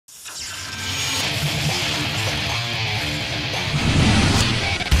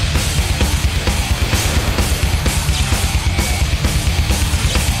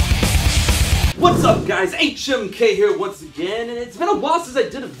guys, HMK here once again, and it's been a while since I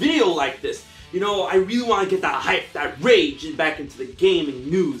did a video like this. You know, I really want to get that hype, that rage back into the gaming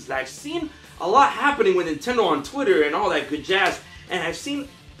news. I've seen a lot happening with Nintendo on Twitter and all that good jazz, and I've seen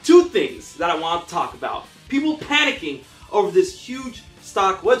two things that I want to talk about. People panicking over this huge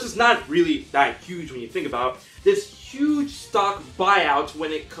stock, well, it's just not really that huge when you think about it, this huge stock buyout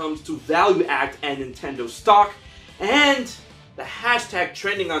when it comes to Value Act and Nintendo stock, and the hashtag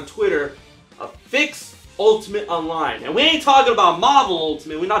trending on Twitter, Fix Ultimate Online. And we ain't talking about Marvel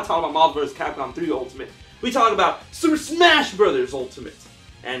Ultimate, we're not talking about Marvel vs. Capcom 3 Ultimate, we talking about Super Smash Bros. Ultimate.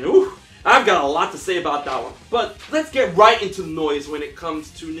 And ooh, I've got a lot to say about that one. But let's get right into the noise when it comes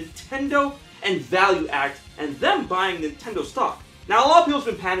to Nintendo and Value Act and them buying Nintendo stock. Now, a lot of people's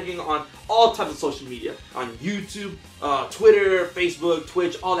been panicking on all types of social media, on YouTube, Twitter, Facebook,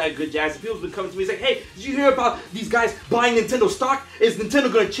 Twitch, all that good jazz. And people's been coming to me saying, hey, did you hear about these guys buying Nintendo stock? Is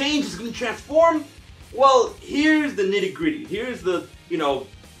Nintendo going to change? Is it going to transform? Well, here's the nitty gritty. Here's the,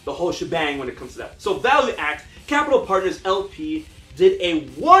 the whole shebang when it comes to that. So Value Act, Capital Partners LP, did a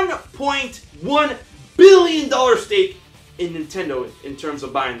 $1.1 billion stake in Nintendo in terms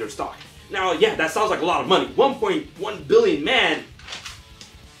of buying their stock. Now, yeah, that sounds like a lot of money. 1.1 billion, man.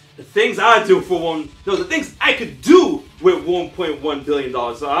 The things I do for the things I could do with $1.1 billion.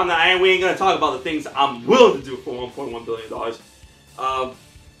 So we ain't gonna talk about the things I'm willing to do for $1.1 billion.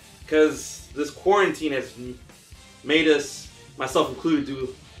 Because this quarantine has made us, myself included,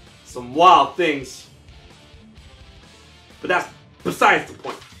 do some wild things. But that's besides the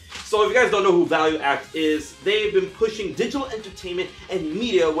point. So if you guys don't know who Value Act is, they've been pushing digital entertainment and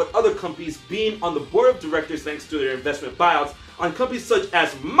media with other companies being on the board of directors thanks to their investment buyouts on companies such as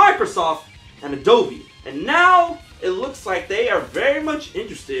Microsoft and Adobe. And now it looks like they are very much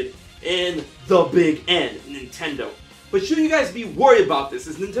interested in the big N, Nintendo. But should you guys be worried about this?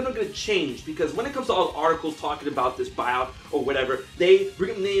 Is Nintendo going to change? Because when it comes to all the articles talking about this buyout or whatever, they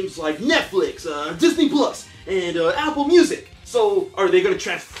bring up names like Netflix, Disney Plus, and Apple Music. So, are they going to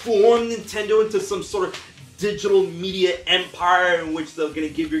transform Nintendo into some sort of digital media empire in which they're going to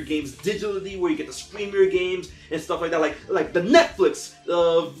give your games digitally, where you get to stream your games and stuff like that? Like the Netflix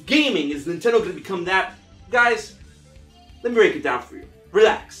of gaming. Is Nintendo going to become that? Guys, let me break it down for you.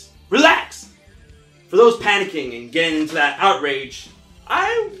 Relax. Relax! For those panicking and getting into that outrage,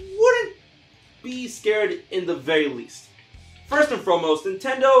 I wouldn't be scared in the very least. First and foremost,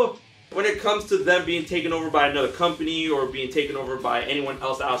 Nintendo, when it comes to them being taken over by another company or being taken over by anyone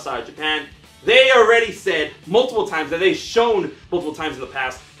else outside Japan, they already said multiple times, that they've shown multiple times in the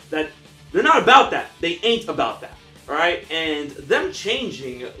past, that they're not about that. They ain't about that. Alright? And them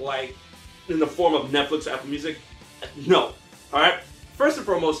changing, like, in the form of Netflix or Apple Music, no. Alright? First and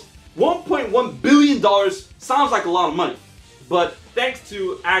foremost, $1.1 billion sounds like a lot of money. But thanks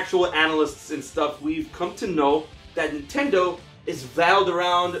to actual analysts and stuff, we've come to know that Nintendo is valued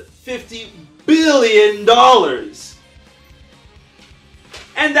around $50 billion.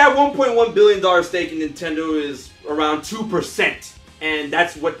 And that $1.1 billion stake in Nintendo is around 2%. And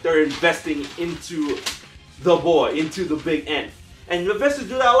that's what they're investing into the boy, into the big N. And investors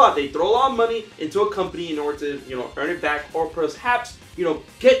do that a lot. They throw a lot of money into a company in order to, earn it back, or perhaps,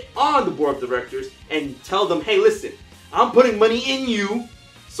 get on the board of directors and tell them, hey, listen, I'm putting money in you,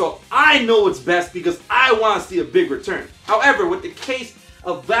 so I know what's best because I want to see a big return. However, with the case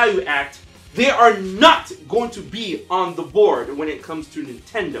of Value Act, they are not going to be on the board when it comes to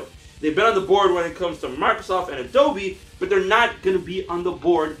Nintendo. They've been on the board when it comes to Microsoft and Adobe, but they're not going to be on the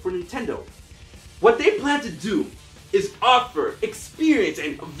board for Nintendo. What they plan to do is offer experience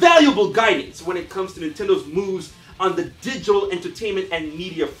and valuable guidance when it comes to Nintendo's moves on the digital entertainment and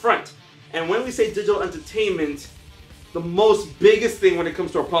media front. And when we say digital entertainment, the most biggest thing when it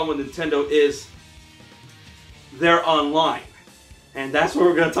comes to our problem with Nintendo is they're online. And that's what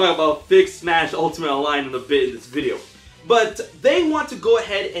we're going to talk about Fix Smash Ultimate Online in a bit in this video. But they want to go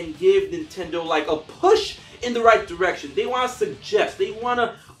ahead and give Nintendo like a push in the right direction. They want to suggest, they want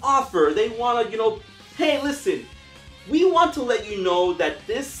to offer, they want to, hey, listen, we want to let you know that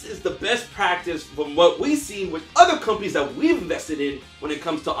this is the best practice from what we've seen with other companies that we've invested in when it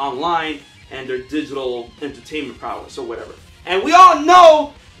comes to online and their digital entertainment prowess or whatever. And we all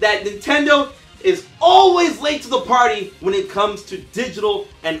know that Nintendo is always late to the party when it comes to digital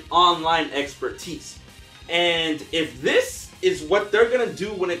and online expertise. And if this is what they're going to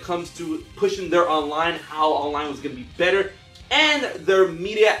do when it comes to pushing their online, how online was going to be better, and their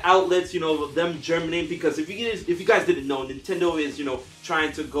media outlets, them germinating, because if you guys didn't know, Nintendo is,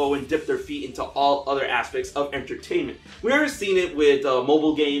 trying to go and dip their feet into all other aspects of entertainment. We already seen it with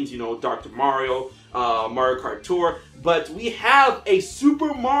mobile games, Dr. Mario, Mario Kart Tour, but we have a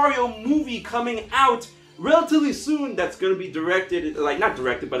Super Mario movie coming out relatively soon that's going to be directed, like not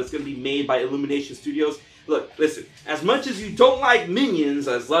directed, but it's going to be made by Illumination Studios. Look, listen, as much as you don't like Minions,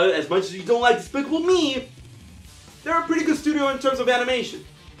 as much as you don't like Despicable Me, they're a pretty good studio in terms of animation.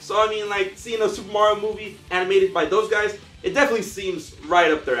 So I mean, like, seeing a Super Mario movie animated by those guys, it definitely seems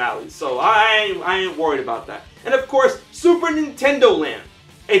right up their alley. So I ain't worried about that. And of course, Super Nintendo Land,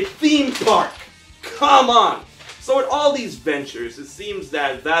 a theme park. Come on! So with all these ventures, it seems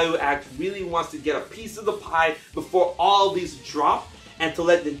that Value Act really wants to get a piece of the pie before all these drop, and to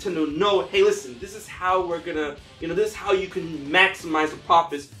let Nintendo know, hey listen, this is how we're gonna, this is how you can maximize the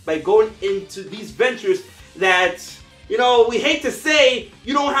profits by going into these ventures that, we hate to say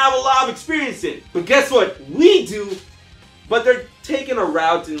you don't have a lot of experience in. But guess what? We do. But they're taking a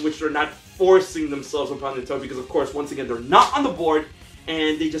route in which they're not forcing themselves upon Nintendo because, of course, once again, they're not on the board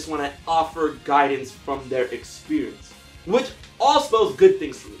and they just want to offer guidance from their experience, which all spells good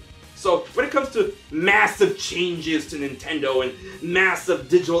things for me. So when it comes to massive changes to Nintendo and massive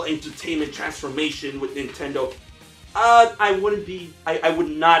digital entertainment transformation with Nintendo, I would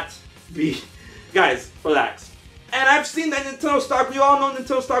not be, guys, relax. And I've seen that Nintendo stock, we all know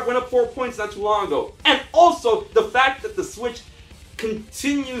Nintendo stock went up 4 points not too long ago. And also, the fact that the Switch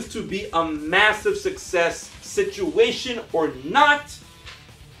continues to be a massive success, situation or not,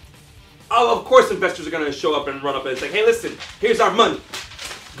 of course investors are going to show up and run up and say, hey listen, here's our money.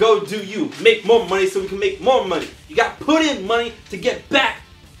 Go do you. Make more money so we can make more money. You got to put in money to get back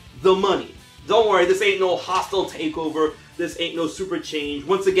the money. Don't worry, this ain't no hostile takeover. This ain't no super change.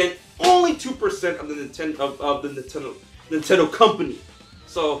 Once again, only 2% of the Nintendo company.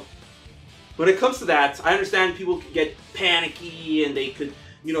 So when it comes to that, I understand people can get panicky and they could,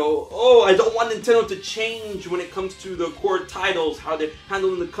 oh, I don't want Nintendo to change when it comes to the core titles, how they're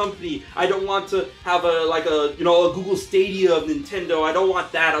handling the company. I don't want to have a Google Stadia of Nintendo. I don't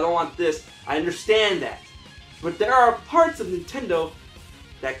want that. I don't want this. I understand that. But there are parts of Nintendo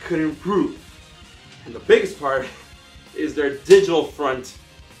that could improve. And the biggest part is their digital front.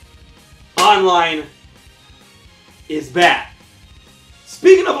 Online is bad.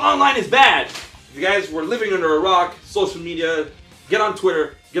 Speaking of online is bad, if you guys were living under a rock, social media, get on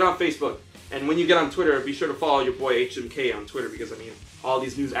Twitter, get on Facebook. And when you get on Twitter, be sure to follow your boy HMK on Twitter because, all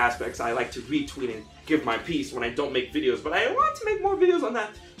these news aspects, I like to retweet and give my piece when I don't make videos. But I want to make more videos on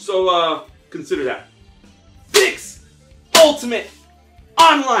that. So, consider that. Fix Ultimate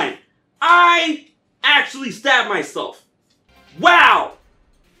Online. I actually stabbed myself. Wow!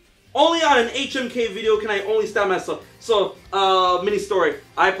 Only on an HMK video can I only stab myself. So, mini story.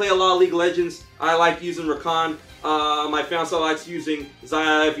 I play a lot of League of Legends. I like using Rakan. My fiance likes using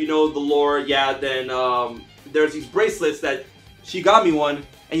Zaya. If you know the lore, yeah, then there's these bracelets that she got me one.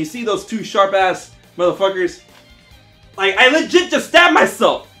 And you see those two sharp-ass motherfuckers? Like, I legit just stabbed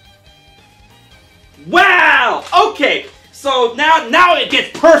myself. Wow! Okay, so now it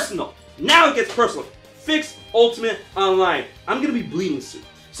gets personal. Now it gets personal. Fix Ultimate Online. I'm gonna be bleeding soon.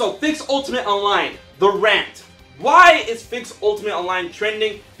 So, Fix Ultimate Online, the rant. Why is Fix Ultimate Online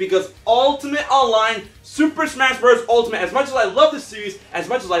trending? Because Ultimate Online, Super Smash Bros. Ultimate, as much as I love the series, as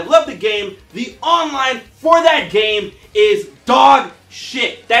much as I love the game, the online for that game is dog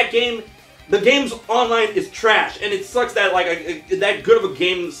shit. That game, the game's online is trash, and it sucks that that good of a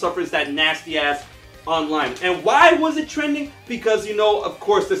game suffers that nasty ass online. And why was it trending? Because, of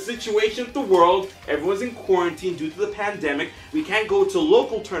course, the situation with the world, everyone's in quarantine due to the pandemic. We can't go to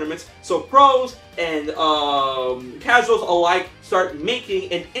local tournaments, so pros and casuals alike start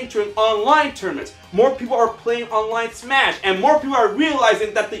making and entering online tournaments. More people are playing online Smash, and more people are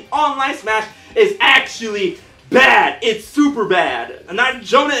realizing that the online Smash is actually bad. It's super bad. Not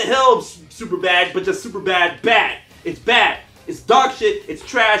Jonah Hill super bad, but just super bad bad. It's bad. It's dog shit, it's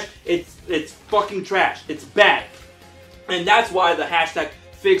trash, it's fucking trash, it's bad. And that's why the hashtag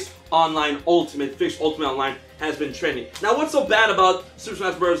Fix Ultimate Online has been trending. Now what's so bad about Super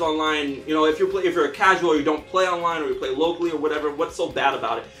Smash Bros. Online, if you're a casual or you don't play online or you play locally or whatever, what's so bad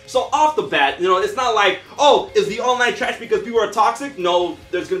about it? So off the bat, it's not like, oh, is the online trash because people are toxic? No,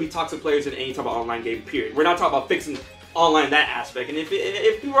 there's gonna be toxic players in any type of online game, period. We're not talking about fixing online that aspect. And if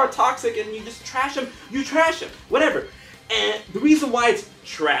people are toxic and you just trash them, you trash them, whatever. And the reason why it's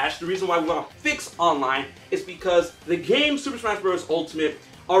trash, the reason why we want to fix online is because the game Super Smash Bros. Ultimate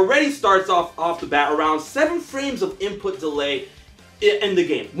already starts off the bat around 7 frames of input delay in the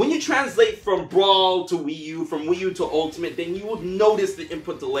game. When you translate from Brawl to Wii U, from Wii U to Ultimate, then you will notice the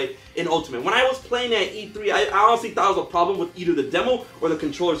input delay in Ultimate. When I was playing at E3, I honestly thought it was a problem with either the demo or the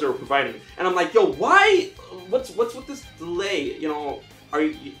controllers they were providing me. And I'm like, yo, why? What's with this delay?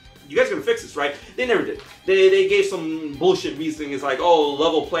 you guys are gonna fix this, right? They never did. They gave some bullshit reasoning. It's like, oh,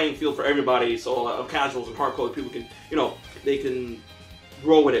 level playing field for everybody, so casuals and hardcore people can, you know, they can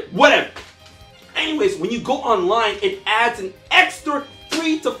grow with it. Whatever. Anyways, when you go online, it adds an extra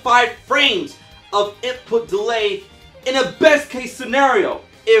 3 to 5 frames of input delay in a best case scenario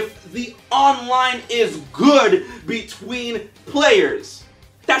if the online is good between players.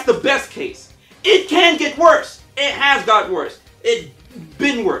 That's the best case. It can get worse. It has got worse. It's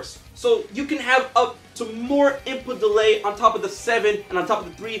been worse. So you can have up to more input delay on top of the 7 and on top of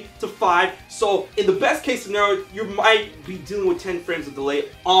the 3 to 5. So in the best case scenario, you might be dealing with 10 frames of delay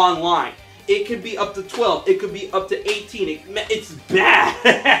online. It could be up to 12. It could be up to 18. It's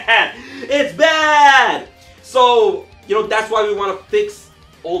bad. It's bad. So, you know, that's why we want to fix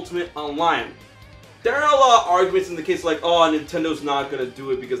Ultimate Online. There are a lot of arguments in the case like, oh, Nintendo's not going to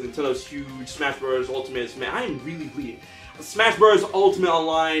do it because Nintendo's huge. Smash Bros. Ultimate is, man, I am really bleeding. Smash Bros. Ultimate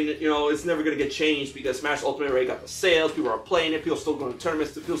Online, you know, it's never going to get changed because Smash Ultimate already got the sales. People are playing it. People are still going to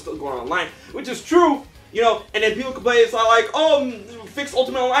tournaments. People are still going online, which is true. You know, and then people complain, it's not like, oh, fix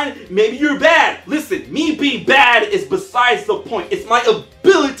Ultimate Online, maybe you're bad. Listen, me being bad is besides the point. It's my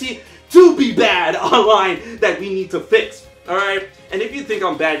ability to be bad online that we need to fix, alright? And if you think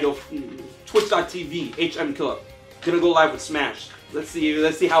I'm bad, yo, twitch.tv, HMKiller, gonna go live with Smash. Let's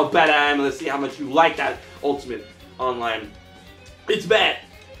see how bad I am, let's see how much you like that Ultimate Online. It's bad.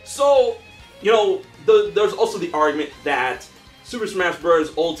 So, you know, there's also the argument that Super Smash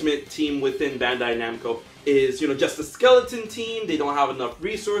Bros. Ultimate team within Bandai Namco is, you know, just a skeleton team. They don't have enough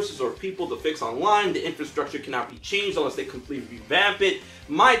resources or people to fix online. The infrastructure cannot be changed unless they completely revamp it.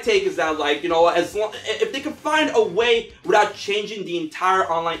 My take is that, like, you know, if they can find a way without changing the entire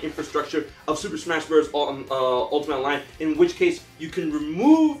online infrastructure of Super Smash Bros. Ultimate Online, in which case you can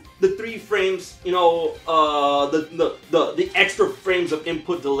remove the 3 frames, you know, the extra frames of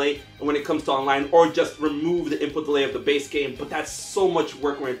input delay when it comes to online, or just remove the input delay of the base game. But that's so much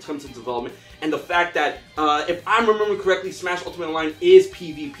work when it comes to development. And the fact that, if I'm remembering correctly, Smash Ultimate Online is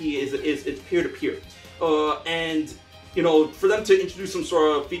PvP, it's peer-to-peer. And, you know, for them to introduce some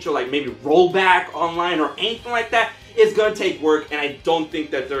sort of feature like maybe rollback online or anything like that, it's gonna take work, and I don't think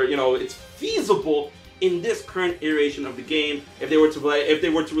that they're, you know, it's feasible in this current iteration of the game. If they were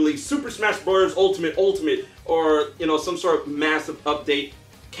to release Super Smash Bros. Ultimate, or, you know, some sort of massive update,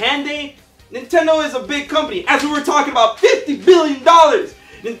 can they? Nintendo is a big company, as we were talking about, $50 billion.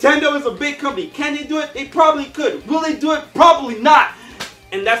 Nintendo is a big company. Can they do it? They probably could. Will they do it? Probably not.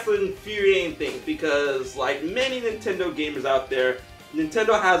 And that's the infuriating thing, because like many Nintendo gamers out there,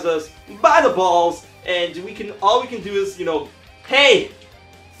 Nintendo has us by the balls, and all we can do is, you know, hey,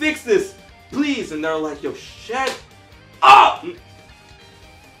 fix this, please. And they're like, yo, shut up.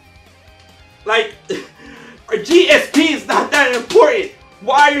 Like, our GSP is not that important.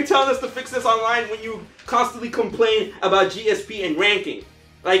 Why are you telling us to fix this online when you constantly complain about GSP and ranking?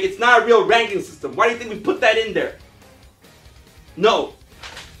 Like, it's not a real ranking system. Why do you think we put that in there? No.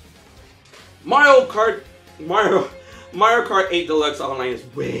 Mario Kart 8 Deluxe Online is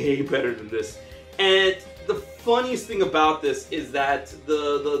way better than this. And the funniest thing about this is that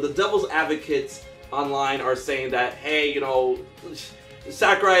the devil's advocates online are saying that, hey, you know,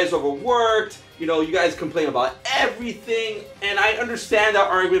 Sakurai is overworked, you know, you guys complain about everything, and I understand that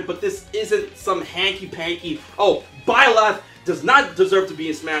argument, but this isn't some hanky-panky, oh, Byleth does not deserve to be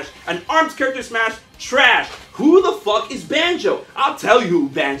in Smash. An ARMS character Smash, trash. Who the fuck is Banjo? I'll tell you who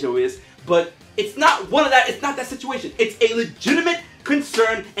Banjo is, but it's not one of that, it's not that situation. It's a legitimate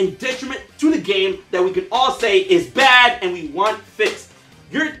concern and detriment to the game that we can all say is bad and we want fixed.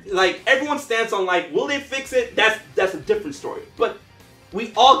 You're like, everyone stands on like, will they fix it? That's a different story. But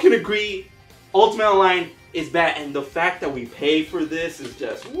we all can agree Ultimate Online is bad, and the fact that we pay for this is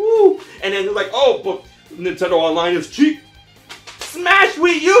just woo. And then they're like, oh, but Nintendo Online is cheap. Smash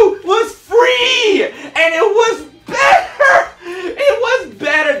Wii U was free, and it was better. It was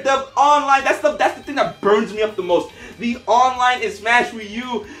better. The online, that's the thing that burns me up the most. The online in Smash Wii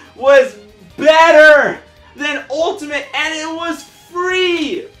U was better than Ultimate, and it was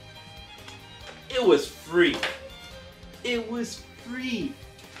free. It was free. It was free.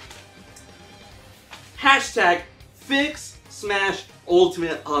 Hashtag fix Smash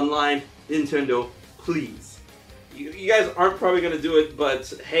Ultimate Online, Nintendo, please. You guys aren't probably going to do it, but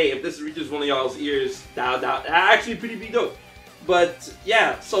hey, if this reaches one of y'all's ears, that actually pretty be dope. But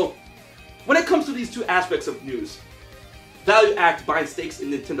yeah, so when it comes to these two aspects of news, Value Act buying stakes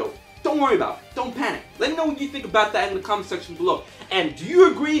in Nintendo, don't worry about it. Don't panic. Let me know what you think about that in the comment section below. And do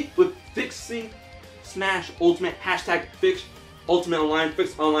you agree with fixing Smash Ultimate? Hashtag fix Ultimate Online,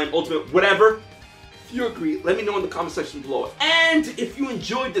 fix Online Ultimate, whatever. If you agree, let me know in the comment section below. And if you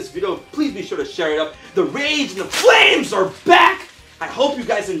enjoyed this video, please be sure to share it up. The rage and the flames are back! I hope you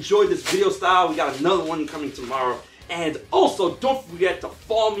guys enjoyed this video style. We got another one coming tomorrow. And also, don't forget to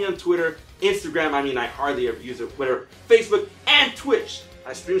follow me on Twitter, Instagram. I mean, I hardly ever use it. Twitter, Facebook, and Twitch.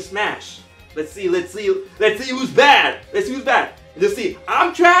 I stream Smash. Let's see who's bad. Let's see who's bad. Let's see,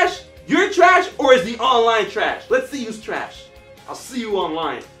 I'm trash, you're trash, or is the online trash? Let's see who's trash. I'll see you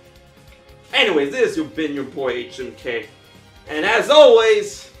online. Anyways, this has been your boy HMK. And as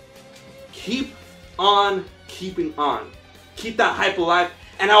always, keep on keeping on. Keep that hype alive,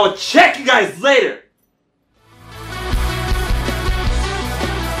 and I will check you guys later.